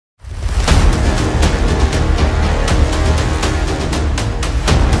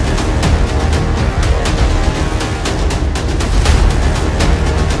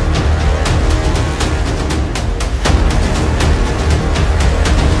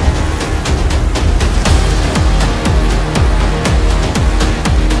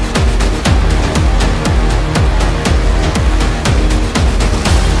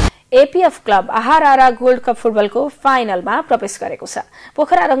APF club आहारा gold cup फुटबलको फाइनलमा प्रवेश गरेको छ।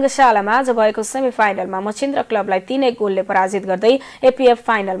 पोखरा रंगशालामा आज भएको सेमिफाइनलमा मछिन्द्र क्लबलाई 3-1 गोलले पराजित गर्दै APF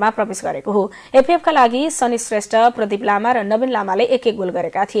फाइनलमा प्रवेश गरेको हो। APF का लागि सनी श्रेष्ठ, प्रदीप लामा र नवीन लामाले 1-1 गोल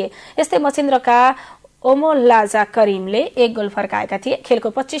गरेका थिए। यस्तै मछिन्द्रका ओमोलाजा करिमले 1 गोल फर्काएका थिए। खेलको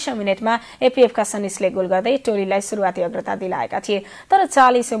 25औं मिनेटमा APF का सनिसले गोल गर्दै टोलीलाई सुरुवाती अग्रता दिलाएका थिए, तर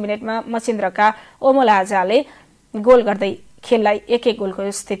 40औं मिनेटमा मछिन्द्रका ओमोलाजाले गोल गर्दै खेललाई 1-1 गोलको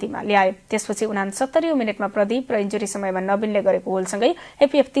स्थितिमा ल्याए। त्यसपछि 69औं मिनेटमा प्रदीप र इन्जुरी समयमा नवीनले गरेको गोलसँगै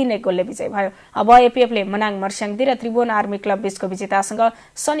APF 3-1 गोलले विजय भयो। अब APFले मनाङ मर्स्याङदी र त्रिभुवन आर्मी क्लब बीचको विजेतासँग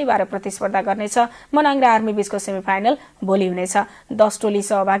शनिबार प्रतिस्पर्धा गर्नेछ। मनाङ र आर्मी बीचको सेमिफाइनल भोलि हुनेछ। 10 टोली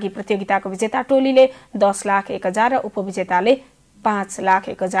सहभागी प्रतियोगिताको विजेता टोलीले 10,01,000 र उपविजेताले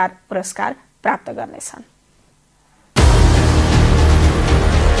 5,01,000 पुरस्कार प्राप्त गर्नेछन्।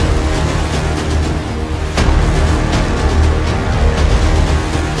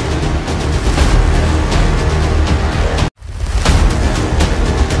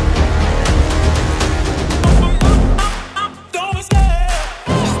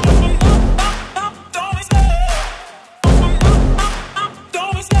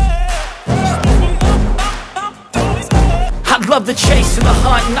 Love the chase and the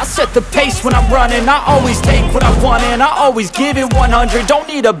hunt, and I set the pace when I'm running. I always take what I want and I always give it 100. Don't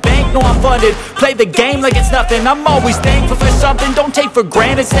need a bank, no I'm funded. Play the game like it's nothing. I'm always thankful for something. Don't take for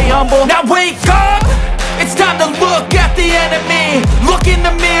granted, stay humble. Now wake up, it's time to look at the enemy. Look in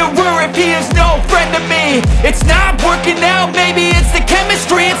the mirror if he is no friend to me. It's not working out, maybe it's the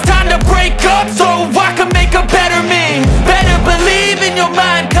chemistry. It's time to break up so I can make a better me. Better believe in your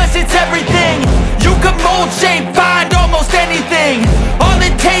mind, cause it's everything.